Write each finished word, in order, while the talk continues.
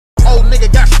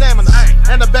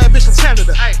and a bad bitch from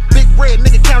Canada. Big red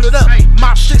nigga count it up.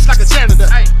 Mop shits like a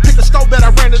janitor. Pick a stove bet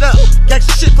I ran it up.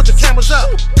 Gangsta shit, put your cameras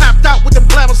up. Popped out with them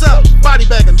glamours up. Body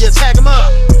bag them, yeah, tag them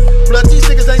up. Blood, these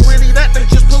niggas ain't really that, they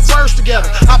just put words together.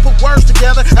 I put words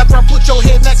together after I put your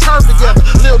head neck curve together.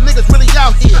 Little niggas really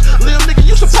out here. Little nigga,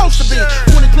 you supposed to be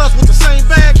 20 plus with the same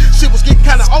bag. Shit was getting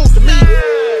kinda old to me.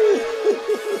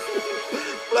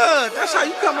 Blood, that's how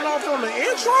you coming off on the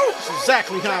intro? That's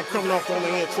exactly how I'm coming off on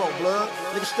the intro, blood.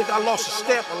 Niggas think I lost a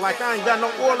step, or like I ain't got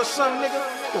no oil or something, nigga.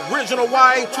 Original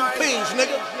YA2Ps,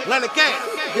 nigga. Atlantic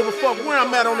Ave. Give a fuck where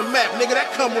I'm at on the map, nigga.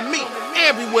 That come with me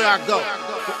everywhere I go.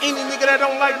 For any nigga that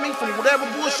don't like me from whatever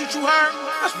bullshit you heard,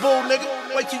 that's bull, nigga.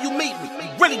 Wait till you meet me.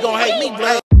 You really gonna hate me,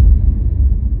 blood.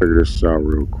 Figure this out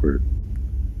real quick.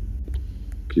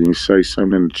 Can you say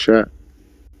something in the chat?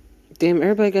 Damn,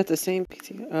 everybody got the same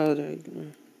PTR. Oh, there you go.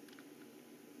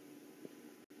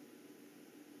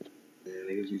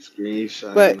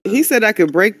 But he said I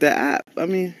could break the app. I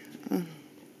mean, that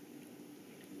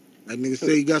nigga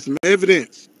say you got some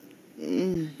evidence.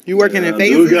 You working in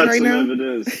phases right now?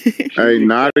 Hey,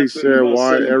 Naughty said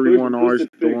why everyone always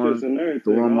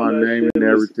throwing my name and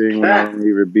everything when I don't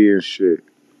even be in shit.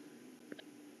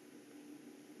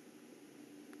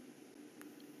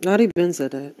 Naughty Ben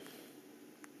said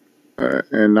that.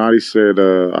 And Naughty said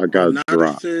I got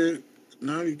dropped.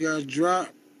 Naughty got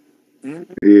dropped.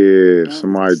 Yeah,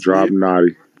 somebody dropped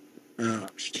Naughty. Oh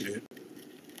shit.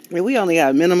 Man, we only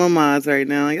got minimum mods right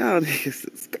now. Y'all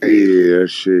niggas is crazy. Yeah, that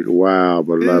shit wild,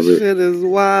 but love it. This shit is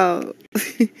wild.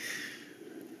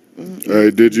 Hey,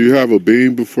 did you have a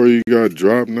beam before you got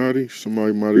dropped, Naughty?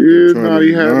 Somebody might have been trying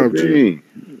Naughty to had a knob you. beam.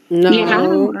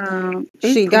 No,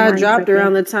 she got dropped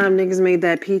around the time niggas made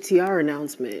that PTR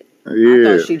announcement. Yeah. I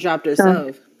thought she dropped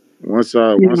herself. Once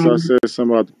I said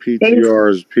something about the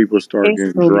PTRs, people start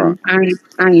getting dropped.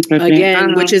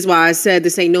 Again, which is why I said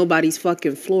this ain't nobody's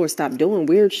fucking floor. Stop doing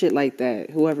weird shit like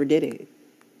that. Whoever did it.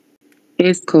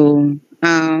 It's cool.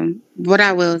 What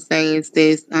I will say is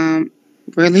this.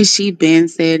 Really, she been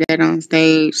said that on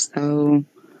stage, so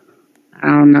I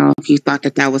don't know if you thought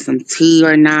that was some tea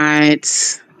or not.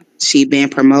 She been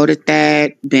promoted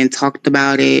that, been talked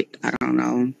about it. I don't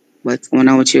know what's going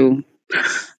on with you.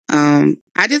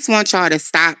 I just want y'all to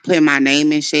stop putting my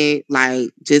name in shit. Like,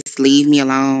 just leave me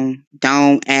alone.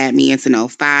 Don't add me into no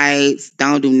fights.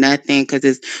 Don't do nothing,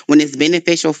 because when it's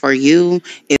beneficial for you,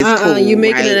 it's cool. You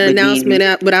making an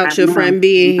announcement without your friend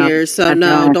being here, so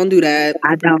no, don't do that.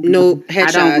 I don't. No,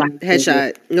 headshot.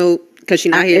 Headshot. No, because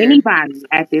she's not here. Anybody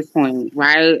at this point,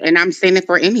 right? And I'm saying it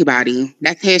for anybody.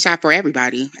 That's headshot for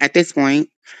everybody at this point.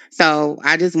 So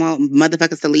I just want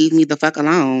motherfuckers to leave me the fuck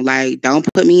alone. Like, don't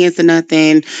put me into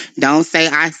nothing. Don't say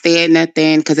I said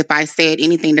nothing. Because if I said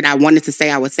anything that I wanted to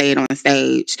say, I would say it on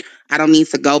stage. I don't need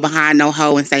to go behind no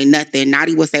hoe and say nothing.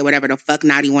 Naughty will say whatever the fuck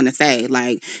Naughty want to say.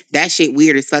 Like, that shit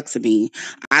weird as fuck to me.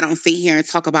 I don't sit here and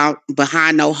talk about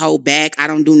behind no hoe back. I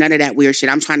don't do none of that weird shit.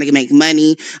 I'm trying to make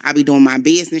money. I be doing my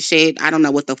business shit. I don't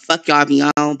know what the fuck y'all be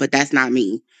on, but that's not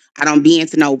me. I don't be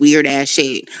into no weird ass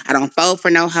shit. I don't fold for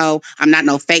no hoe. I'm not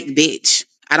no fake bitch.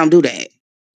 I don't do that.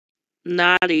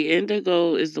 Naughty,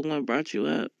 Indigo is the one brought you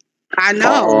up. I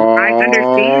know. I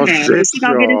understand that. But she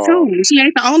gonna get it too. She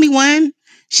ain't the only one.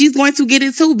 She's going to get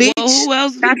it too, bitch. Well, who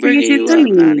else Stop be bringing saying shit you to up,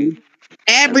 me. Naughty?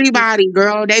 Everybody,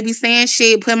 girl, they be saying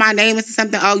shit, put my name into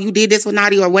something. Oh, you did this with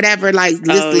Naughty or whatever. Like,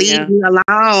 just leave me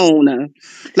alone.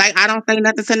 Like, I don't say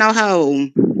nothing to no hoe.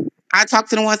 I talk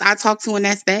to the ones I talk to, and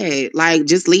that's that. Like,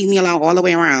 just leave me alone all the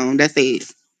way around. That's it.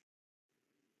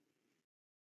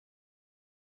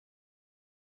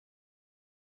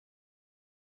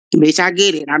 Bitch, I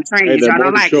get it. I'm trans. Y'all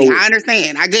don't like me. I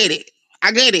understand. I get it.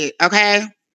 I get it. Okay.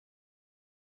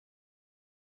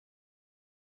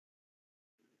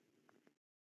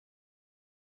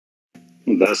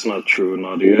 That's not true,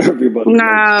 Nadia. Everybody.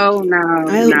 No.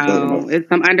 It's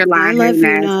some underlying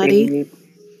hidden ass shit.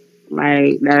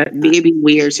 Like, that it be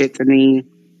weird shit to me.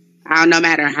 No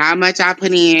matter how much I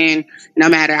put in, no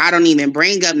matter, I don't even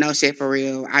bring up no shit for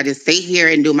real. I just sit here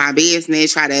and do my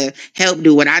business, try to help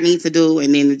do what I need to do,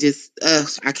 and then it just,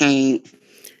 I can't.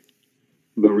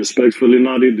 But respectfully,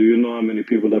 Nadia, do you know how many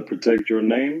people that protect your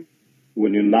name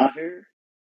when you're not here?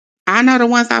 I know the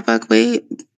ones I fuck with.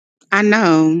 I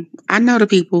know the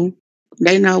people.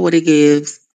 They know what it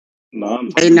gives. No,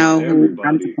 I'm talking about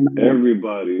everybody.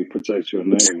 Everybody protects your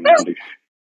name, Nadia.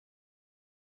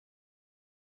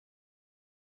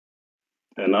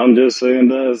 And I'm just saying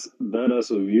that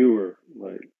as a viewer,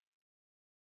 like.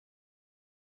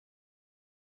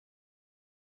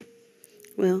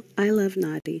 Well, I love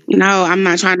Naughty. No, I'm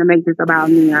not trying to make this about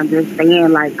me. I'm just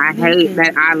saying, like, I hate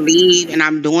that I leave and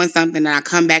I'm doing something and I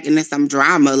come back and there's some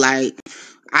drama. Like,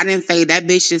 I didn't say that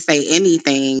bitch should say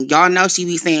anything. Y'all know she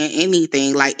be saying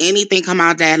anything. Like, anything come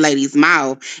out that lady's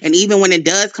mouth. And even when it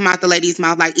does come out the lady's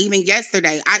mouth, like, even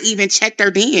yesterday, I even checked her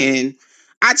then.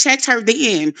 I checked her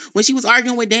then. When she was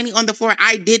arguing with Danny on the floor,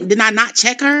 did I not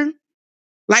check her?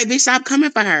 Like, bitch, stop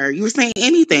coming for her. You were saying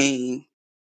anything.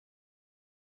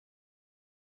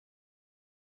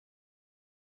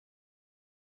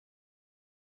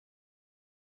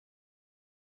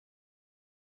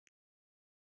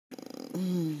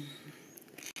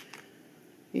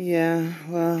 Yeah,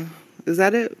 well, is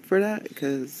that it for that?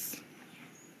 Because...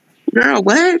 Girl,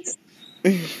 what?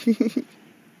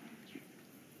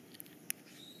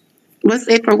 What's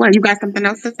it for what? You got something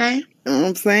else to say?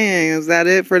 I'm saying, is that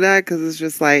it for that? Because it's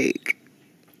just like,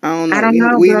 I don't know. I don't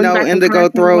know. We Girl, know Indigo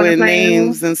throwing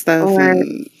names and stuff,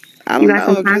 and I don't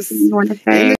know. Just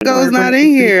Indigo's not in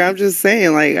here. I'm just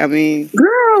saying, like, I mean,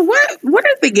 girl, what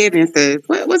is the giving, sis?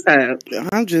 What's up?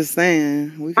 I'm just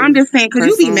saying. I'm just saying because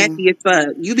you be messy as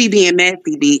fuck. You be being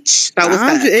messy, bitch. So what's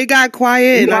up? It got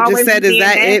quiet, and I just said, is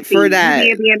that it for that?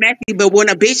 You being messy, but when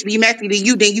a bitch be messy to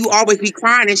you, then you always be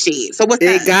crying and shit. So what's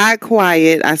up? It got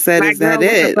quiet. I said, is that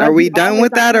it? Are we done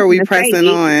with that, or are we pressing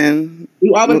on?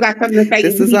 You always got something to say.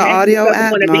 This is an audio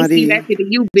app, when a bitch be messy to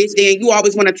you, bitch, then you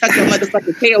always want to tuck your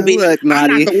motherfucking tail, bitch. Look,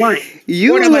 Naughty. I'm not the one.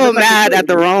 You a little mad at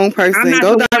the wrong person.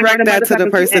 Go direct that to the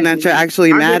person that you're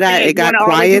actually mad at. It got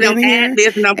quiet in here,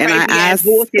 and I asked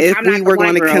if we were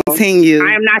going to continue.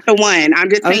 I am not the one. I'm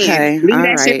just saying, leave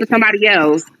that shit for somebody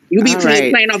else. You be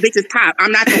playing on bitches' top.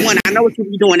 I'm not the one. I know what you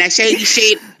be doing. That shady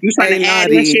shit. You trying to add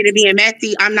that shit to being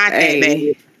messy. I'm not that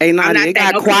bad. Hey, Naughty, it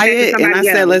got quiet, and I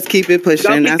said, let's keep it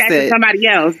pushing. Go kick that to somebody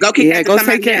else. Go kick that to somebody else.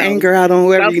 Go take your anger out on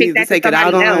whoever you need to take it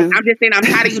out on. I'm just saying, I'm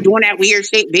tired of you doing that weird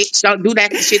shit, bitch. Don't do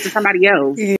that shit to somebody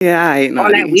else. Yeah, I ain't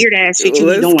Naughty. All that weird ass shit you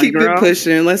be doing, Let's keep it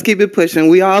pushing. Let's keep it pushing.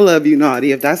 We all love you,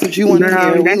 Naughty. If that's what you want to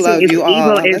hear, we love you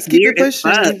all. Let's keep it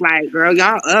pushing. Like, girl,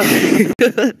 y'all up.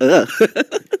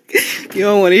 You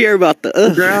don't want to hear about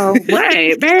the girl.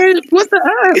 Wait, babe. What's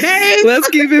the babe? Let's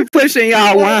keep it pushing,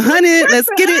 y'all. 100. Let's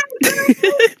get it.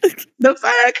 The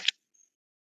fuck?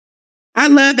 I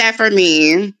love that for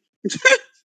me.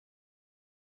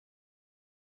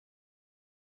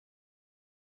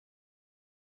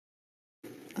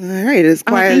 All right, it's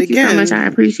quiet thank again. You so much. I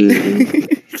appreciate it.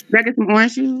 Did I get some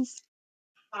orange juice?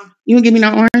 You gonna give me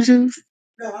no orange juice?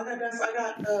 No, I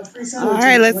got free sandwiches. All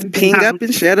right, let's ping up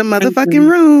and share the motherfucking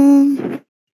room.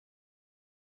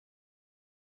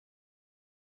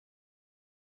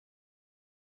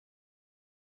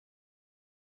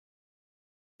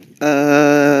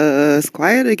 It's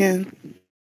quiet again.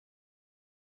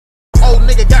 Old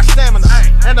nigga got stamina,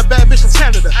 and a bad bitch from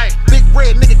Canada. Big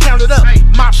bread nigga counted up,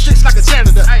 my shit's like a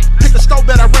janitor. Pick a stove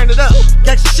bet, I ran it up.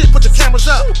 Gangsta shit, put your cameras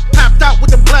up. Popped out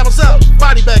with them glamours up.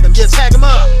 Body bag them, yeah, tag them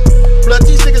up. Blood,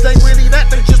 these niggas ain't really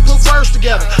that, they just put words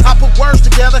together. I put words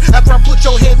together after I put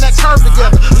your head and that curve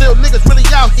together. Little niggas really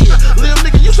out here. Little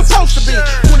nigga, you supposed to be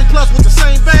 20 plus with the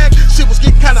same bag. Shit was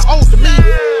getting kinda old to me.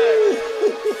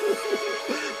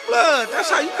 Blood, that's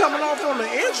how you coming off on the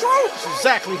intro? That's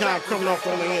exactly how I'm coming off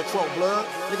on the intro, blood.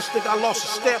 Niggas think I lost a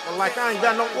step, or like I ain't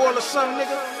got no oil or something,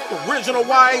 nigga. Original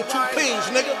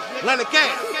YA2Ps, nigga. Atlantic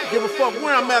Ave. Give a fuck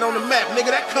where I'm at on the map,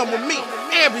 nigga. That come with me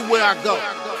everywhere I go.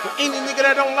 For any nigga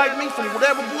that don't like me from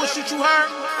whatever bullshit you heard,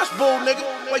 that's bull,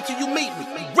 nigga. Wait till you meet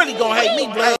me. You really gonna hate me,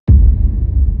 blood.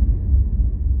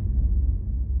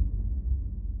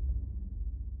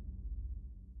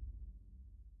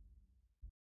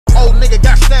 Old nigga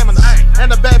got stamina,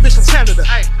 and a bad bitch from Canada.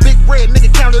 Big bread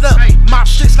nigga counted up, my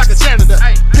shit's like a janitor.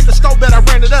 Pick a stove bet, I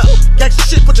ran it up. Gangsta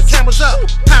shit, put your cameras up.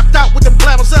 Popped out with them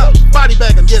glamours up. Body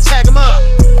bag them, yeah, tag them up.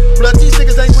 Blood, these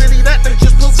niggas ain't really that, they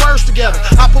just put words together.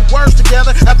 I put words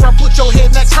together after I put your head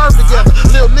and that curve together.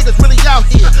 Little niggas really out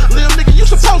here. Little nigga, you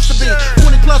supposed to be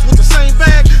 20 plus with the same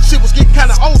bag. Shit was getting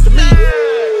kinda old to me.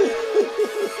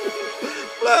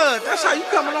 Blood, that's how you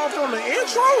coming off on the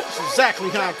intro? That's exactly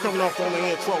how I'm coming off on the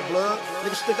intro, blood.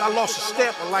 Niggas think I lost a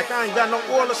step, or like I ain't got no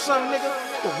oil or something, nigga.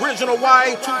 Original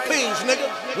YA2Ps, nigga.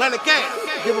 Atlantic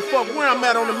Ave. Give a fuck where I'm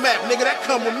at on the map, nigga. That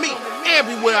come with me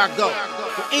everywhere I go.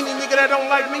 For any nigga that don't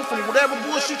like me from whatever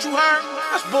bullshit you heard,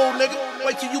 that's bull, nigga.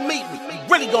 Wait till you meet me. You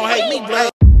really gonna hate me, blood.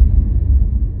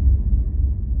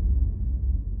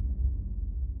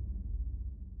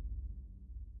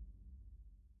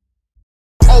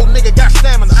 Old nigga got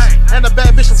stamina, and a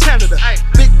bad bitch from Canada.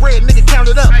 Big bread nigga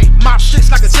counted up, my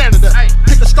shit's like a janitor.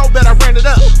 Pick a stove bet, I ran it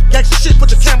up. Gangsta shit,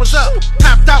 put your cameras up.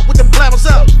 Popped out with them glamours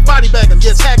up. Body bag them,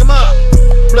 yeah, tag them up.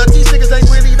 Blood, these niggas ain't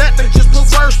really that, they just put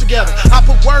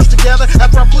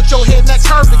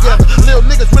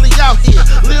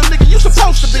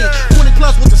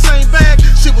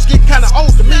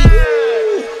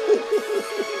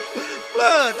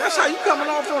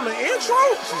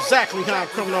exactly how I'm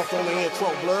coming off on the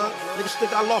intro, blood. Niggas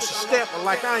think I lost a step, but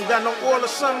like I ain't got no oil or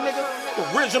something, nigga. The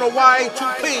original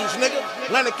YA2Ps, nigga.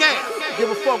 Atlantic Ave. Give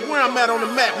a fuck where I'm at on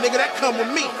the map, nigga. That come with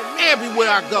me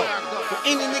everywhere I go. For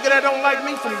any nigga that don't like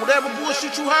me from whatever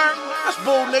bullshit you heard, that's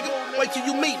bull, nigga. Wait till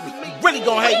you meet me. You really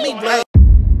gonna hate me, blood.